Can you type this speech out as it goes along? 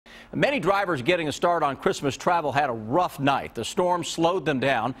Many drivers getting a start on Christmas travel had a rough night. The storm slowed them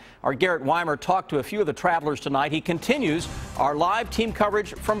down. Our Garrett Weimer talked to a few of the travelers tonight. He continues our live team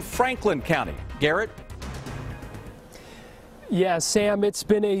coverage from Franklin County. Garrett? Yeah, Sam, it's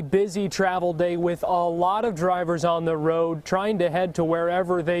been a busy travel day with a lot of drivers on the road trying to head to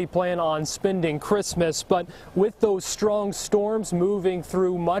wherever they plan on spending Christmas. But with those strong storms moving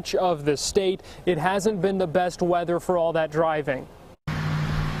through much of the state, it hasn't been the best weather for all that driving.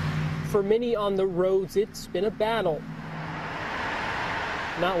 For many on the roads, it's been a battle.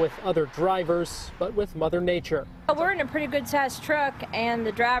 Not with other drivers, but with Mother Nature. We're in a pretty good sized truck, and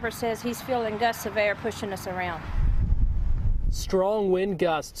the driver says he's feeling gusts of air pushing us around. Strong wind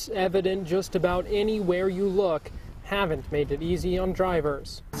gusts, evident just about anywhere you look, haven't made it easy on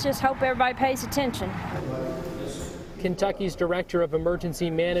drivers. Let's just hope everybody pays attention. Kentucky's Director of Emergency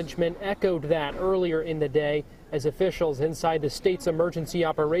Management echoed that earlier in the day as officials inside the state's Emergency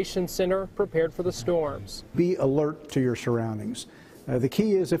Operations Center prepared for the storms. Be alert to your surroundings. The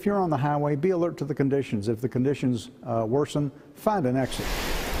key is, if you're on the highway, be alert to the conditions. If the conditions worsen, find an exit.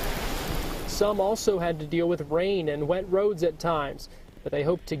 Some also had to deal with rain and wet roads at times, but they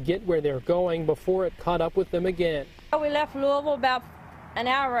hope to get where they're going before it caught up with them again. We left Louisville about an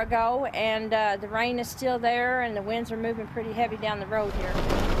hour ago, and the rain is still there, and the winds are moving pretty heavy down the road here.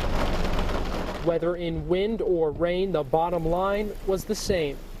 Whether in wind or rain, the bottom line was the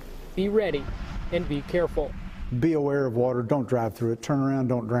same. Be ready and be careful. Be aware of water. Don't drive through it. Turn around.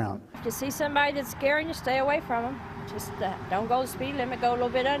 Don't drown. If you see somebody that's scaring you, stay away from them. Just don't go the speed limit. Go a little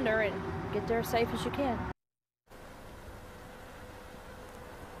bit under and get there as safe as you can.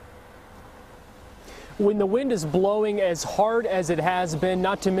 When the wind is blowing as hard as it has been,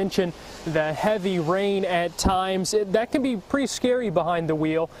 not to mention the heavy rain at times, that can be pretty scary behind the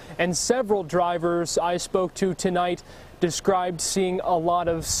wheel. And several drivers I spoke to tonight described seeing a lot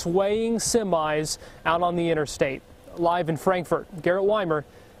of swaying semis out on the interstate. Live in Frankfort, Garrett Weimer,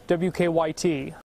 WKYT.